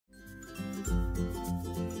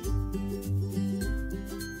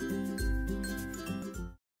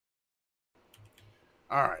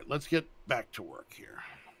All right, let's get back to work here.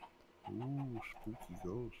 Ooh, spooky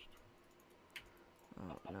ghost.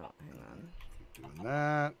 Oh, no, hang on. Keep doing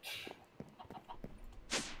that.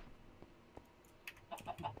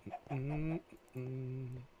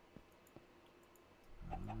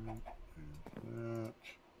 That.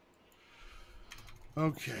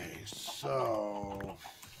 Okay, so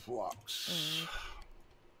flux.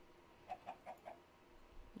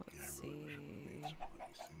 Let's Yeah, I really wish I see. made some of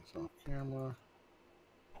these things off camera.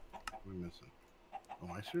 What are we missing? Oh,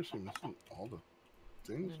 I seriously missing all the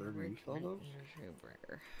things? I already used all those?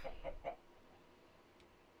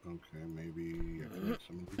 Okay, maybe I can make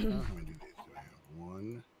some of these now. How many of these do I have?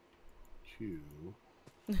 1, 2,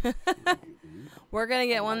 3. We're gonna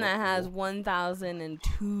get one that has Four.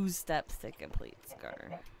 1,002 steps to complete,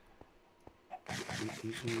 Scar.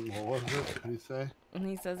 What was it? What did he say? And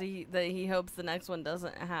he says that he hopes the next one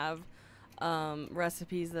doesn't have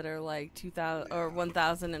recipes that are like 2,000 or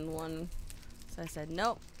 1,001. So I said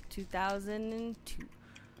nope, 2,002.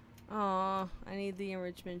 Oh, I need the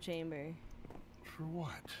enrichment chamber. For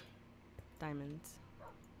what? Diamonds.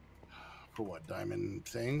 For what? Diamond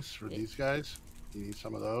things? For these guys? You need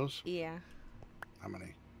some of those? Yeah. How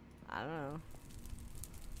many? I don't know.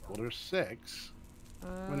 Well, there's 6.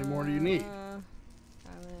 How many more do you need?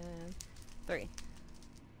 3.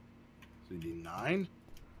 So you need 9?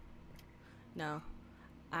 No.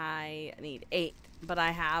 I need 8. But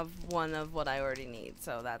I have one of what I already need,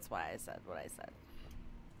 so that's why I said what I said.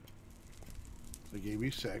 I gave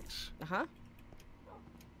you 6. Uh-huh.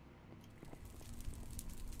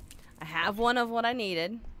 I have one of what I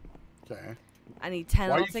needed. Okay. I need 10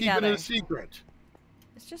 Why altogether. are you keeping it a secret?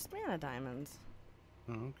 It's just mana diamonds.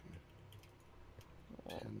 Oh, okay.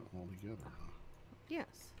 10 altogether, huh?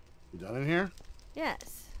 Yes. You done in here?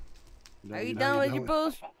 Yes. You Are you done with your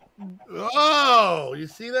bullshit? Oh, you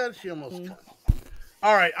see that? She almost cut.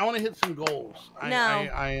 All right, I want to hit some goals. No.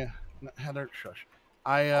 Heather, shush.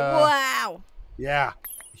 Wow. Yeah.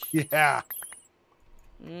 Yeah.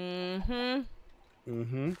 Mm-hmm.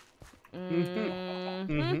 Mm-hmm.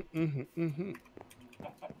 Mm-hmm.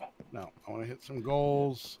 No, I want to hit some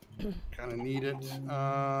goals. Kind of need it.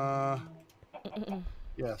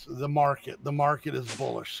 Yes, the market. The market is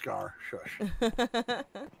bullish, Scar. Shush. Trying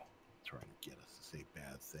to get us to say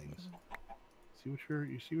bad things. You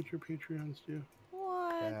see what your Patreons do?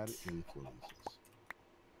 What? Bad influences.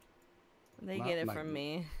 They get it from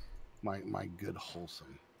me. My good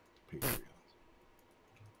wholesome Patreons.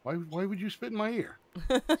 Why would you spit in my ear?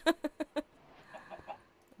 3.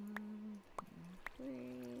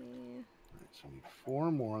 Alright, so I need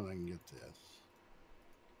 4 more and I can get this.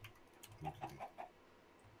 Okay.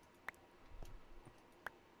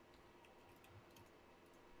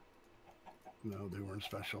 No, they weren't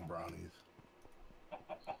special brownies.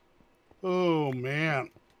 Oh man.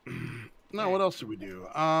 Now what else did we do?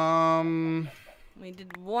 We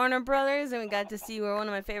did Warner Brothers, and we got to see where one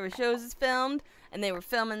of my favorite shows is filmed, and they were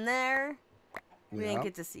filming there. We didn't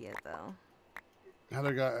get to see it though.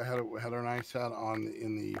 Heather and I sat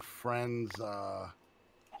in the Friends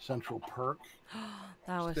Central Perk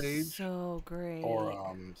that was stage so great.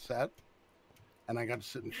 Or set, and I got to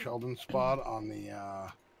sit in Sheldon's spot on the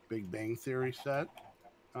Big Bang Theory set.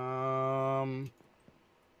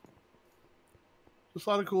 Just a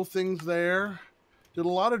lot of cool things there. Did a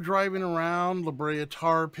lot of driving around La Brea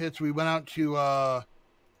Tar Pits. We went out to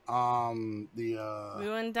we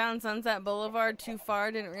went down Sunset Boulevard too far,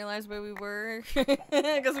 didn't realize where we were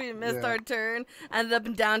because we missed our turn. Ended up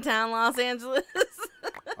in downtown Los Angeles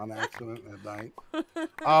on accident at night.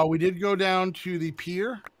 We did go down to the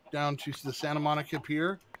pier, down to the Santa Monica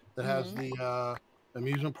Pier that has the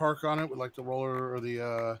amusement park on it with like the roller or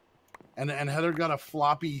the and Heather got a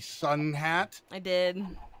floppy sun hat. I did.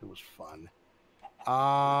 It was fun.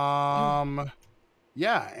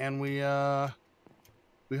 Yeah, and we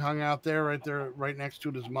hung out there, right next to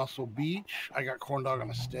it is Muscle Beach. I got corn dog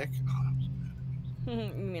on a stick. Oh, that was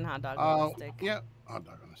good. You mean hot dog on a stick? Yeah, hot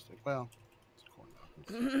dog on a stick. Well, it's corn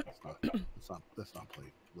dog. Let's not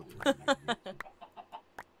play little.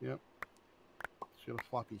 Yep. She had a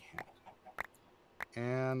floppy hat.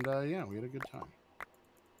 And yeah, we had a good time.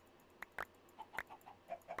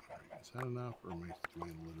 Is that enough, or am I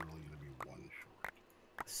literally going to be one short?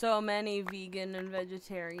 So many vegan and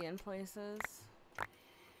vegetarian places.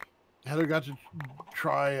 Heather got to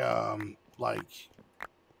try like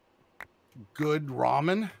good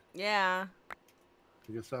ramen. Yeah.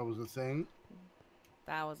 I guess that was the thing.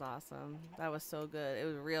 That was awesome. That was so good. It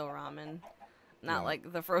was real ramen, not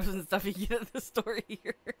like the frozen stuff you get at the store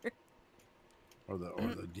here. Or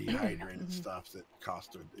the dehydrated stuff that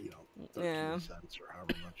cost 13 cents or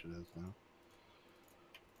however much it is now.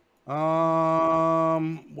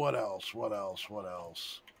 What else? What else? What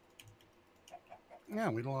else? Yeah,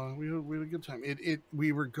 we had a good time.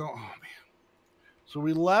 We were going. Oh man! So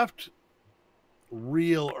we left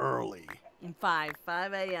real early. 5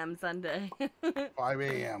 a.m. Sunday. 5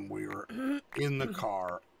 a.m. We were in the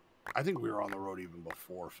car. I think we were on the road even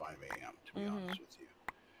before 5 a.m. To be honest with you.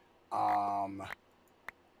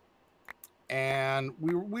 And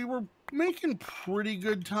we were making pretty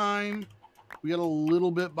good time. We got a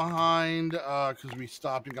little bit behind because we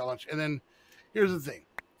stopped and got lunch. And then here's the thing: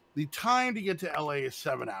 the time to get to LA is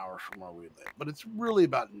 7 hours from where we live, but it's really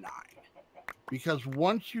about 9 because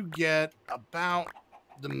once you get about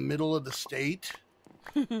the middle of the state,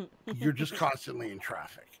 you're just constantly in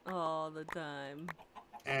traffic all the time.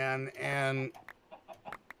 And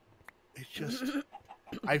it's just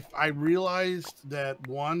I realized that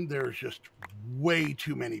one, there's just way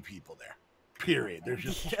too many people there. Period. There's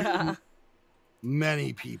just too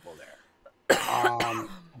many people there.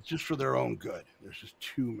 Just for their own good. There's just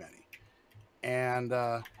too many. And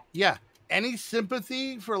yeah, any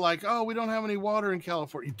sympathy for like, oh, we don't have any water in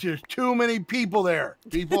California. There's too many people there,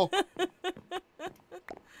 people.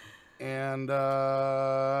 And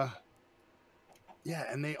yeah,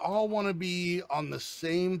 and they all want to be on the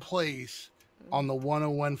same place on the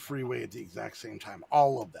 101 freeway at the exact same time.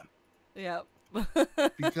 All of them. Yep.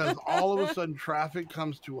 Because all of a sudden traffic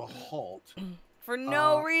comes to a halt. For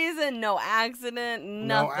no reason, no accident, nothing.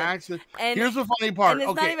 No accident. And here's the funny part. And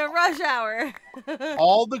it's not even rush hour.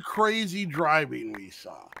 All the crazy driving we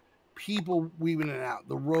saw, people weaving in and out,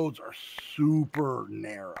 the roads are super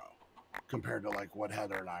narrow compared to like what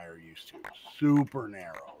Heather and I are used to. Super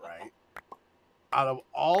narrow, right? Out of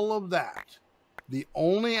all of that, the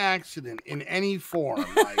only accident in any form,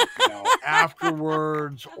 like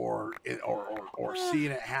afterwards or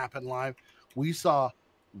seeing it happen live, we saw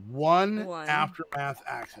one aftermath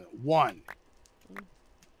accident. One.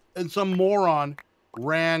 And some moron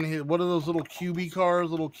ran his, what are those little cubey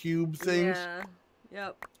cars, little cube things? Yeah.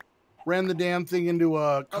 Yep. Ran the damn thing into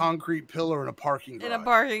a concrete pillar in a parking garage. In a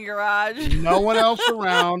parking garage. No one else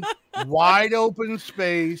around. Wide open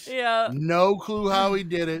space. Yeah. No clue how he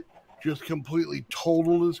did it. Just completely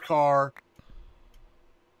totaled his car.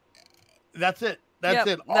 That's it. That's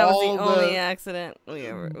it. That was the only accident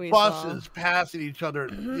we buses saw. passing each other,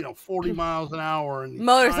 40 miles an hour, and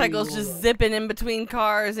motorcycles just zipping in between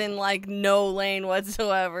cars in like no lane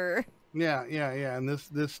whatsoever. Yeah. And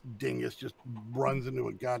this dingus just runs into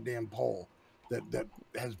a goddamn pole that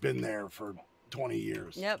has been there for 20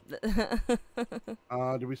 years. Yep.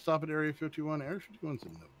 Did we stop at Area 51? Area 51's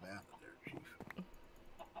in Nevada there, Chief.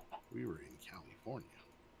 We were in California.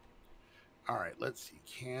 All right, let's see.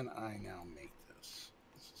 Can I now make this?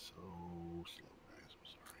 This is so slow, guys. I'm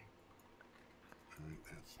sorry. All right,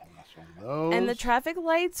 that's the last one of those. And the traffic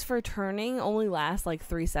lights for turning only last like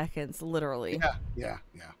 3 seconds, literally. Yeah.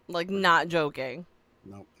 Like, not joking.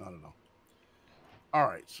 Nope, not at all. All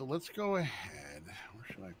right, so let's go ahead. Where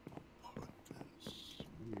should I put this?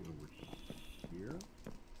 Maybe over here?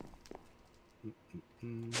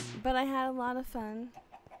 But I had a lot of fun.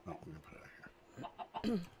 Oh, we're going to put it out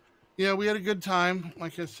here. Yeah, we had a good time.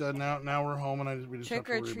 Like I said, now we're home, and we just Trick have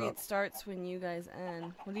to or worry treat about... starts when you guys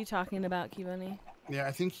end. What are you talking about, Key Bunny? Yeah,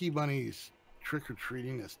 I think Key Bunny's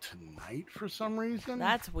trick-or-treating is tonight for some reason.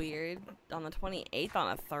 That's weird. On the 28th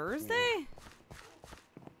on a Thursday? Yeah.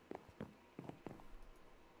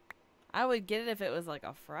 I would get it if it was like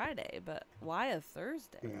a Friday, but why a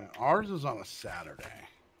Thursday? Yeah, ours is on a Saturday.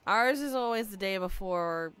 Ours is always the day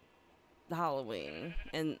before Halloween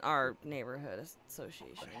in our neighborhood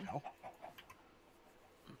association.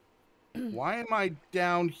 Why am I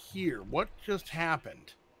down here? What just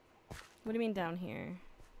happened? What do you mean down here?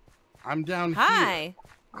 I'm down here.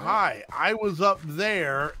 Hi. I was up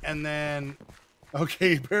there, and then...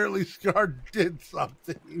 Okay, apparently Scar did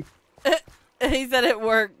something. He said it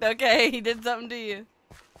worked. Okay, he did something to you.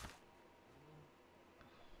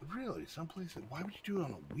 Really? Someplace... Why would you do it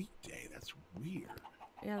on a weekday? That's weird.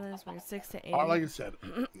 Yeah, that is weird. 6 to 8. Like I said,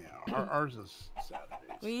 yeah, ours is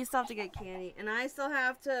Saturdays. We used to have to get candy, and I still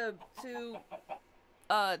have to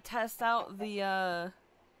test out the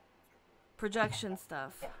projection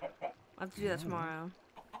stuff. I have to do that tomorrow.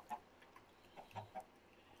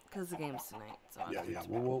 Because the game's tonight. So yeah.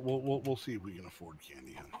 We'll see if we can afford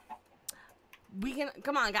candy. We can.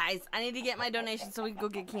 Come on, guys. I need to get my donation so we can go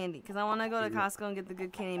get candy. Because I want to go to Costco and get the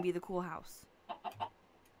good candy and be the cool house.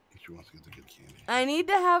 She wants to get the good candy. I need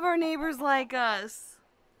to have our neighbors like us.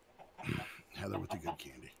 Heather with the good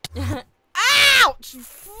candy. Ouch!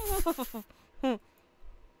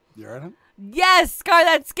 You alright? Yes, Scar,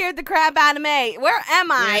 that scared the crap out of me. Where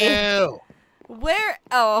am I? Ew. Where?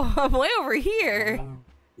 Oh, I'm way over here.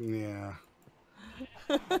 Yeah.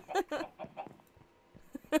 All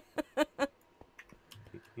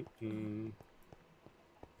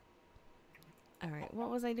right, what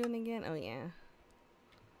was I doing again? Oh yeah.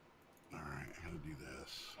 All right, I gotta do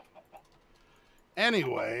this.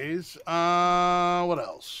 Anyways, what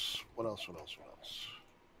else? What else?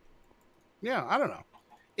 Yeah, I don't know.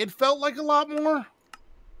 It felt like a lot more.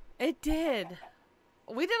 It did.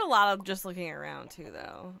 We did a lot of just looking around too,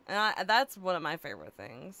 though, and that's one of my favorite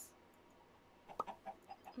things.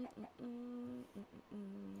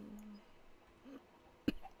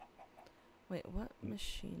 Wait, what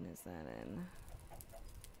machine is that in?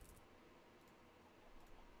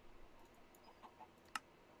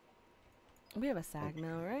 We have a sag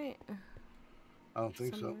mill, right? I don't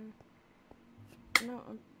think so. No,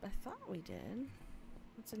 I thought we did.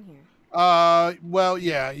 What's in here? Well,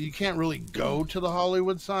 yeah, you can't really go to the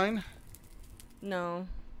Hollywood sign. No.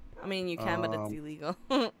 I mean, you can, but it's illegal.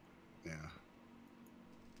 Yeah.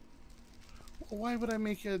 Well, why would I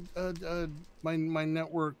make my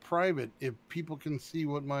network private if people can see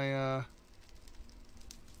what my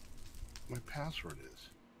my password is,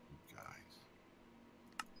 guys?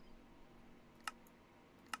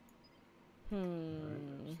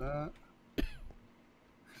 Right, there's that. He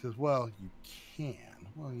says, well, you can.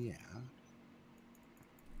 Well, yeah.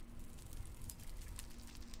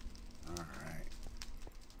 All right.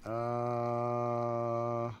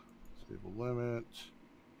 Stable limit.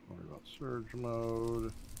 Don't worry about surge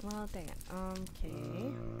mode. Well, dang it.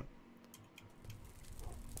 Okay.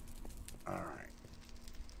 All right.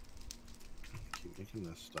 Keep making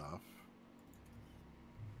this stuff.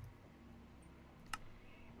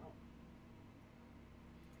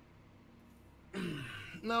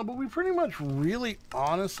 No, but we pretty much really,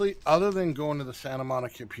 honestly, other than going to the Santa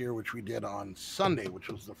Monica Pier, which we did on Sunday, which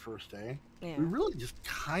was the first day, we really just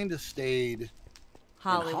kind of stayed in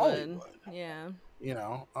Hollywood. Yeah. You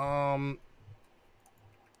know, I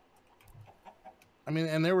mean,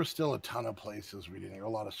 and there were still a ton of places we didn't. A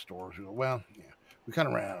lot of stores. Well, yeah, we kind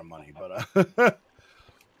of ran out of money, but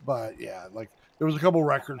but yeah, like there was a couple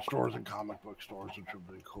record stores and comic book stores, which would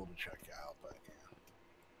be cool to check out. But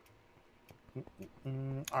yeah.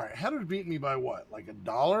 All right, Heather's beating me by what? Like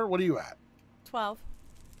 $1? What are you at? 12.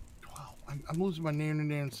 12. I'm losing my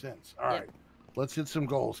nan cents. All right, let's hit some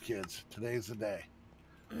goals, kids. Today's the day.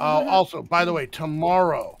 Also, by the way,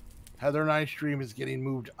 tomorrow, Heather and I stream is getting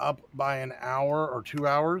moved up by an hour or 2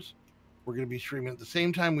 hours. We're going to be streaming at the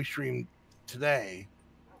same time we streamed today,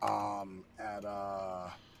 at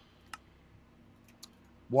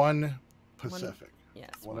 1 Pacific.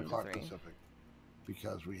 Yes, 1 o'clock Pacific,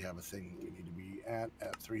 because we have a thing we need to be at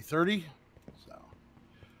 3:30. So,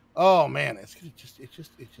 oh man, it's just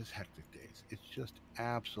hectic days. It's just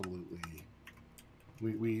absolutely.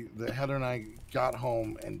 The Heather and I got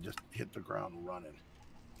home and just hit the ground running.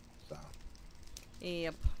 So.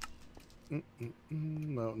 Yep.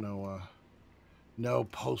 No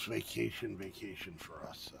post-vacation for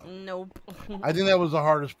us. So. Nope. I think that was the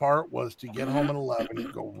hardest part, was to get home at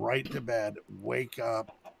 11, go right to bed, wake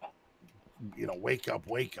up, wake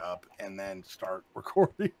up, and then start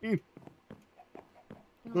recording.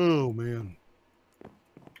 Oh man.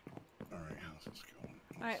 All right, how's this going?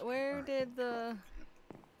 All right, where did the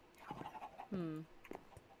What you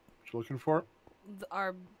looking for?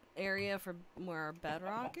 Our area for where our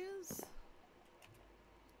bedrock is?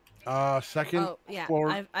 Second yeah,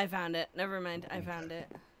 floor. I found it. Never mind, I found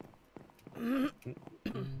it.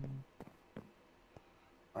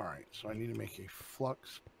 All right, so I need to make a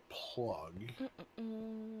flux plug. Yeah,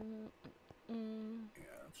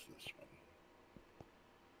 that's this one.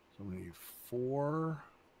 So I'm gonna need 4,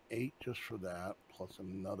 8 just for that, plus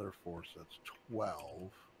another 4, so that's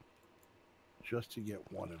 12. Just to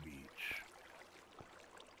get one of each.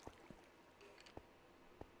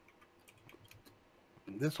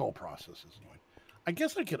 This whole process is annoying. I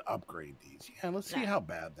guess I could upgrade these. Yeah, let's see how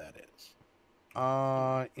bad that is.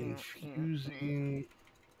 Infusing.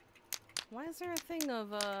 Why is there a thing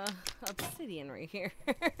of obsidian right here?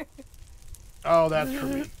 Oh, that's for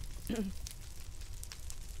me.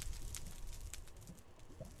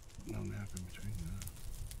 No nap in between that.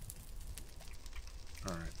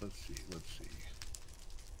 All right, let's see.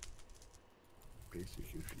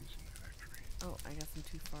 Basic infusing factory. Oh, I guess I'm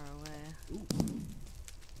too far away. Ooh.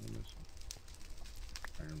 I'm missing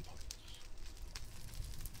iron plates.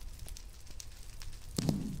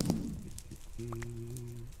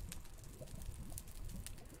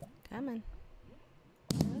 Come on.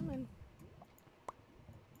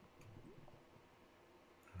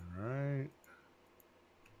 All right.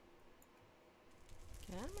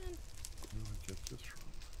 Come on.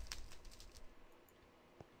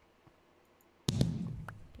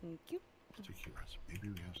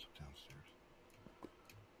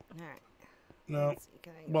 Alright. No. Let's see,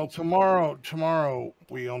 can I go Well, tomorrow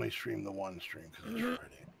we only stream the one stream because it's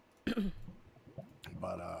Friday.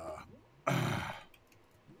 But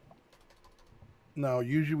no,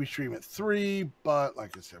 usually we stream at 3, but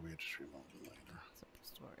like I said, we have to stream a little later.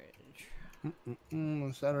 Storage.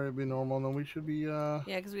 Saturday would be normal, and then we should be Yeah,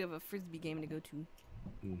 because we have a frisbee game to go to.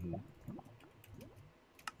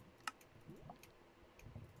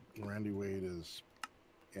 Randy Wade is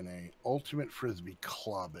in a ultimate frisbee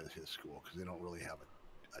club at his school because they don't really have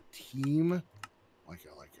a team like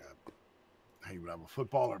how you would have a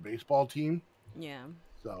football or baseball team. Yeah.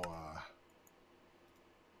 So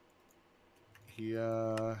he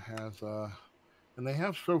has and they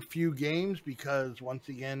have so few games because once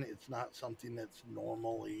again it's not something that's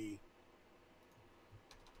normally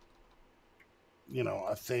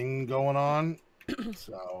a thing going on.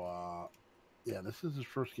 So yeah, this is his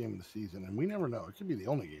first game of the season, and we never know. It could be the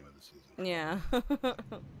only game of the season. Yeah. All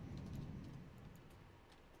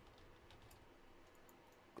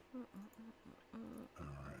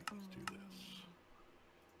right, let's do this.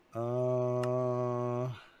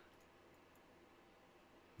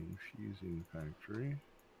 Infusing factory.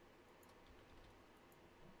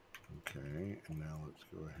 Okay, and now let's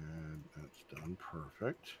go ahead. That's done.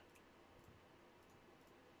 Perfect.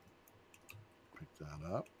 Pick that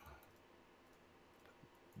up.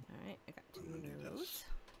 Alright, I got 2 of those.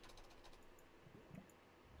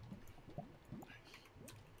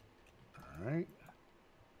 Alright.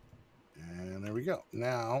 And there we go.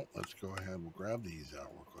 Now, let's go ahead. We'll grab these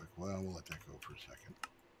out real quick. Well, we'll let that go for a second.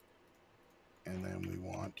 And then we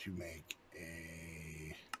want to make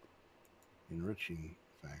a enriching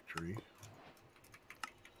factory.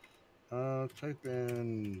 Type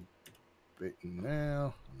in bacon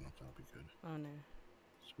now. I don't know if that'll be good. Oh no.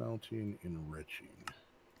 Smelting, enriching.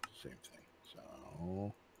 Same thing. So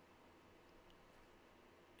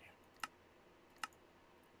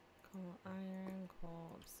coal iron,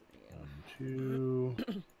 coal obsidian. 2.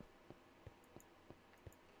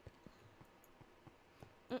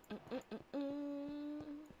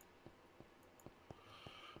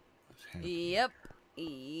 Yep.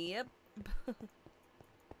 Yep.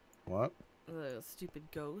 What? The stupid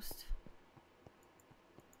ghost.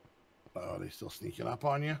 Oh, are they still sneaking up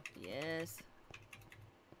on you? Yes.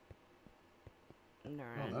 They're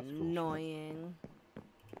that's cool. annoying.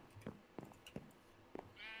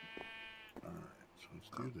 Alright, so let's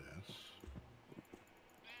do this.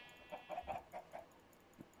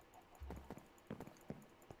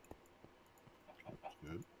 That's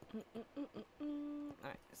good.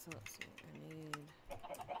 Alright, so let's see. I need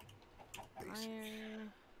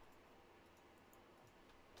iron.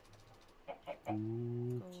 Okay.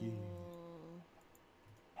 And 2.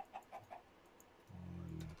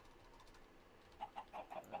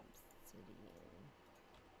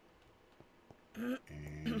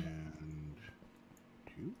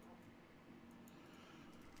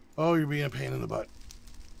 Oh, you're being a pain in the butt.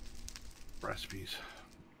 Recipes.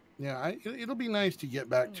 Yeah, it'll be nice to get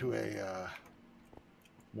back to a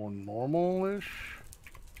more normal-ish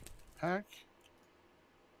pack.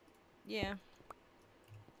 Yeah.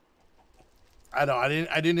 I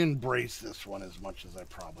didn't embrace this one as much as I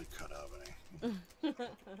probably could have. Alright,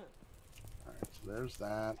 so there's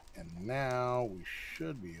that. And now we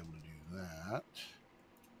should be able to do that.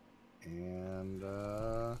 And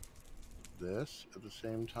this at the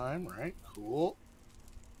same time, right? Cool.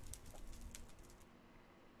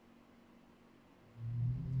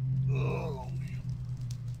 Oh, man.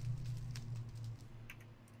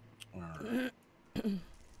 Alright.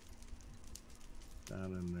 That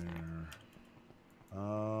in there.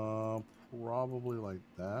 Probably like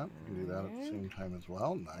that. We can do that at the same time as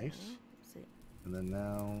well. Nice. See. And then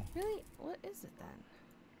now. Really? What is it then?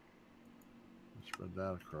 Spread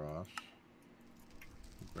that across.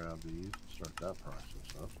 Grab these. Start that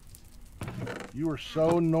process up. You are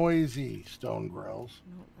so noisy, Stone Grills.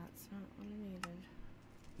 No, that's not what I needed.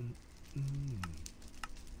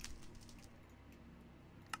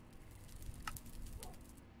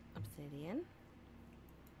 Obsidian.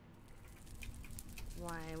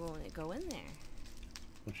 Why won't it go in there?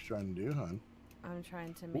 What you trying to do, hon? I'm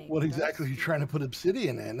trying to make. What exactly are you trying to put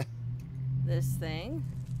obsidian in? This thing.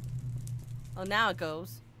 Oh, now it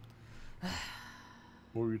goes.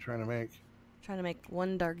 What were you trying to make? Trying to make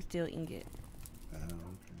 1 dark steel ingot. Oh,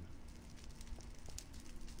 okay.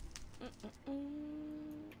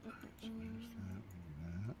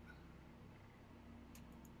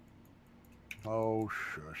 Oh,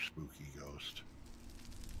 shush, spooky ghost.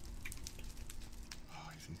 Oh,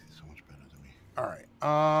 he thinks he's so much better than me. All right.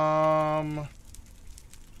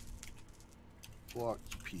 Flux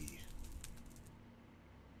P.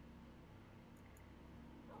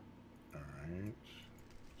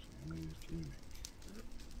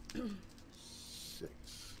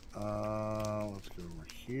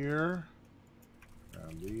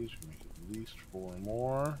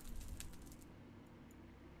 more.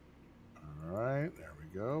 All right, there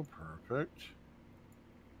we go. Perfect.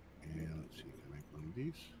 And let's see, can I make one of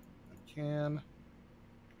these? I can.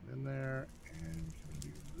 Get in there, and we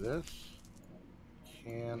can do this.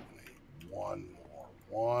 Can make one more.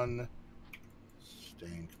 One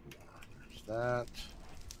stink more. There's that.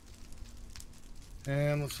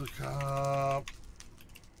 And let's look up